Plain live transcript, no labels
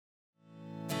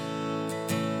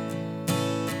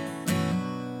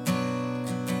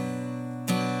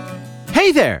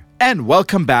Hey there, and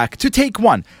welcome back to Take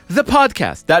One, the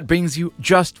podcast that brings you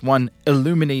just one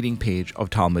illuminating page of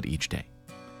Talmud each day.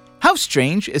 How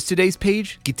strange is today's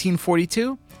page, Gittin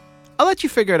 42? I'll let you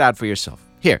figure it out for yourself.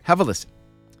 Here, have a listen.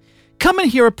 Come and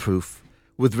hear a proof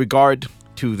with regard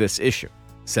to this issue,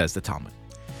 says the Talmud.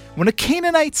 When a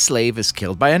Canaanite slave is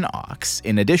killed by an ox,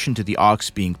 in addition to the ox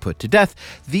being put to death,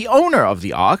 the owner of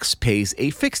the ox pays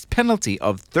a fixed penalty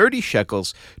of 30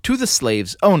 shekels to the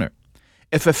slave's owner.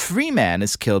 If a free man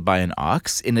is killed by an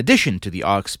ox, in addition to the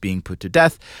ox being put to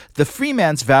death, the free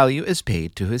man's value is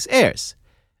paid to his heirs.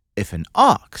 If an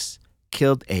ox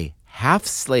killed a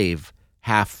half-slave,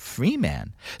 half-free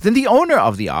man, then the owner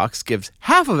of the ox gives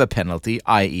half of a penalty,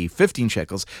 i.e. 15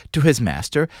 shekels, to his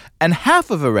master, and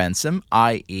half of a ransom,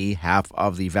 i.e. half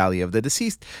of the value of the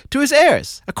deceased, to his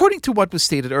heirs. According to what was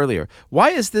stated earlier,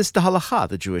 why is this the halacha,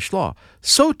 the Jewish law?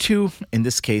 So too, in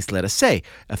this case, let us say,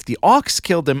 if the ox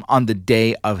killed him on the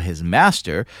day of his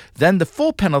master, then the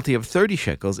full penalty of 30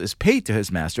 shekels is paid to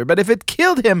his master. But if it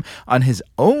killed him on his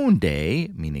own day,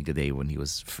 meaning the day when he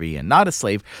was free and not a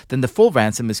slave, then the full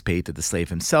ransom is paid to the slave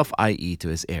himself, i.e. to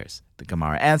his heirs. The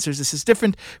Gemara answers this is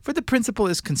different, for the principle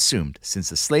is consumed. Since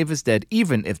the slave is dead,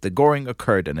 even if the goring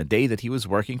occurred on a day that he was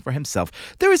working for himself,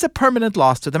 there is a permanent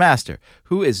loss to the master,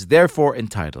 who is therefore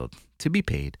entitled to be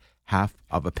paid half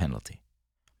of a penalty.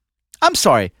 I'm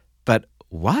sorry, but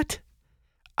what?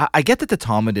 I get that the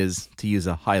Talmud is, to use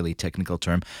a highly technical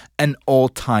term, an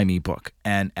old-timey book,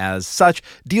 and as such,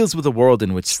 deals with a world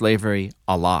in which slavery,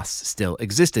 alas, still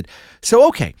existed. So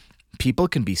okay, people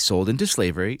can be sold into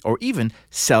slavery or even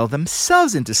sell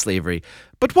themselves into slavery.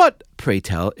 But what, pray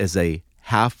tell, is a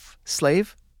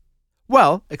half-slave?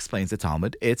 Well, explains the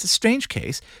Talmud, it's a strange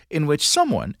case in which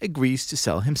someone agrees to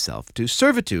sell himself to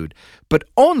servitude, but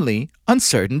only on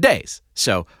certain days.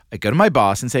 So I go to my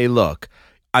boss and say, look,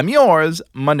 I'm yours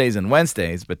Mondays and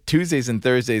Wednesdays, but Tuesdays and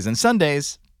Thursdays and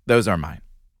Sundays, those are mine.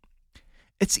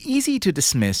 It's easy to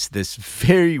dismiss this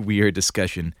very weird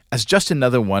discussion as just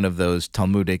another one of those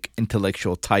Talmudic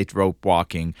intellectual tightrope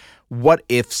walking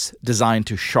what-ifs designed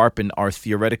to sharpen our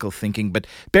theoretical thinking but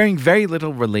bearing very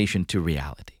little relation to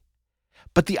reality.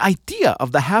 But the idea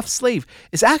of the half-slave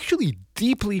is actually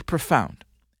deeply profound,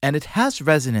 and it has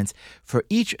resonance for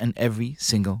each and every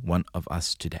single one of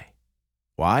us today.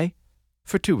 Why?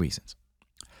 For two reasons.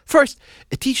 First,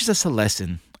 it teaches us a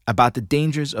lesson about the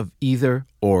dangers of either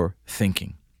or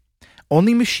thinking.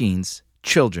 Only machines,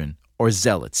 children, or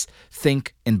zealots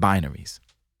think in binaries.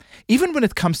 Even when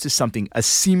it comes to something as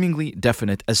seemingly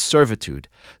definite as servitude,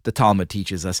 the Talmud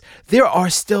teaches us, there are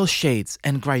still shades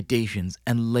and gradations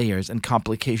and layers and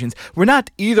complications. We're not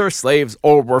either slaves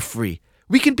or we're free.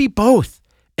 We can be both.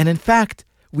 And in fact,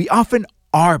 we often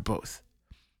are both.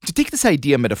 To take this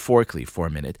idea metaphorically for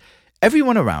a minute,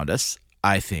 everyone around us,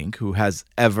 I think, who has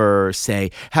ever, say,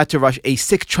 had to rush a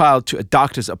sick child to a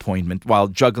doctor's appointment while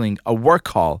juggling a work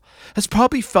call, has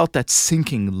probably felt that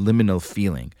sinking liminal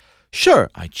feeling. Sure,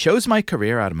 I chose my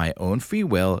career out of my own free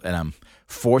will, and I'm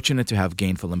fortunate to have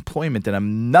gainful employment, and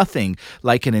I'm nothing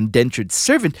like an indentured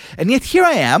servant, and yet here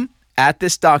I am, at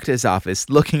this doctor's office,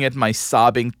 looking at my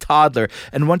sobbing toddler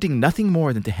and wanting nothing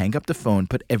more than to hang up the phone,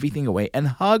 put everything away, and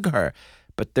hug her.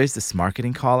 But there's this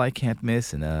marketing call I can't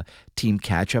miss, and a team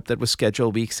catch-up that was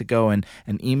scheduled weeks ago, and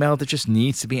an email that just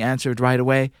needs to be answered right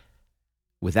away.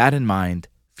 With that in mind,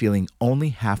 feeling only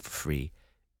half free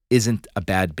isn't a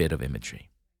bad bit of imagery.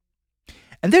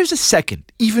 And there's a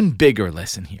second, even bigger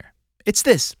lesson here. It's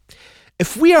this.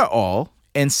 If we are all,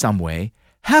 in some way,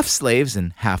 half slaves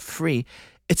and half free,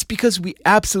 it's because we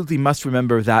absolutely must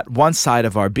remember that one side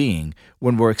of our being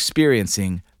when we're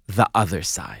experiencing the other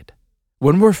side.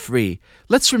 When we're free,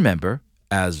 let's remember,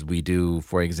 as we do,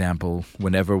 for example,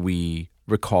 whenever we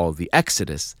recall the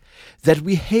Exodus, that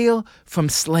we hail from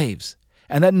slaves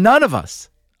and that none of us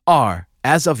are,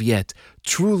 as of yet,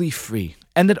 truly free,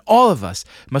 and that all of us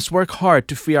must work hard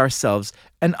to free ourselves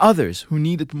and others who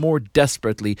need it more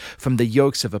desperately from the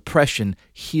yokes of oppression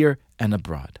here and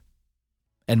abroad.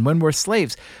 And when we're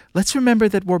slaves, let's remember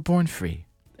that we're born free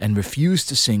and refuse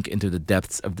to sink into the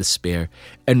depths of despair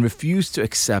and refuse to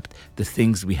accept the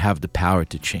things we have the power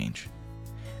to change.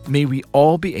 May we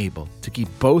all be able to keep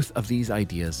both of these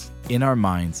ideas in our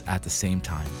minds at the same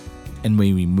time, and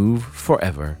may we move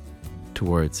forever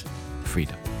towards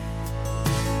freedom.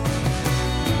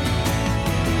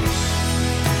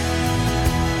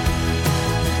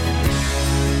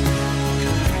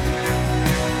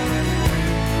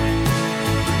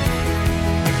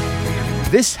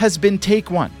 This has been Take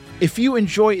One, If you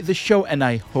enjoy the show, and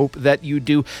I hope that you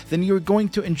do, then you're going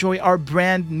to enjoy our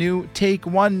brand new Take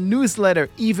One newsletter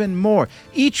even more.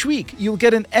 Each week, you'll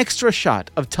get an extra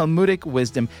shot of Talmudic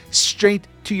wisdom straight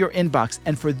to your inbox.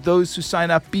 And for those who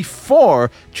sign up before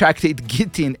Tractate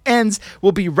Gittin ends,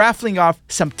 we'll be raffling off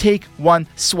some Take One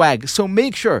swag. So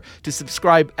make sure to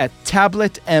subscribe at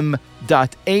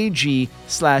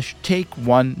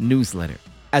tabletm.ag/Take1 newsletter.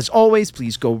 As always,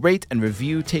 please go rate and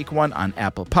review Take One on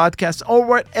Apple Podcasts or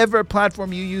whatever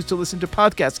platform you use to listen to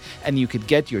podcasts, and you could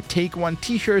get your Take One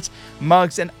t-shirts,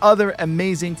 mugs, and other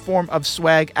amazing form of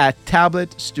swag at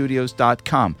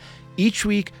tabletstudios.com. Each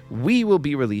week, we will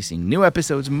be releasing new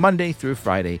episodes Monday through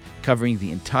Friday, covering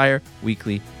the entire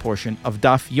weekly portion of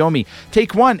Daf Yomi.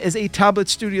 Take One is a Tablet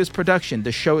Studios production.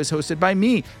 The show is hosted by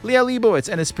me, Leah Leibowitz,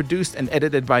 and is produced and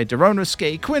edited by Daron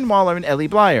Ruskay, Quinn Waller, and Ellie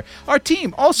Blyer. Our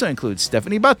team also includes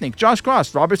Stephanie Butnick, Josh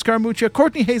Gross, Robert Scaramuccia,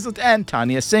 Courtney Hazlett, and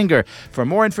Tanya Singer. For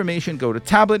more information, go to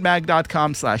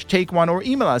tabletmag.com/takeone or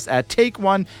email us at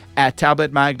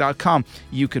takeone@tabletmag.com.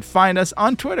 You could find us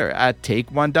on Twitter at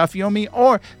Take1DafYomi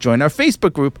or join our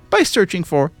Facebook group by searching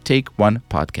for Take One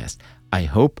Podcast. I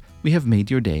hope we have made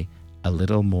your day a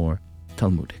little more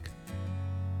Talmudic.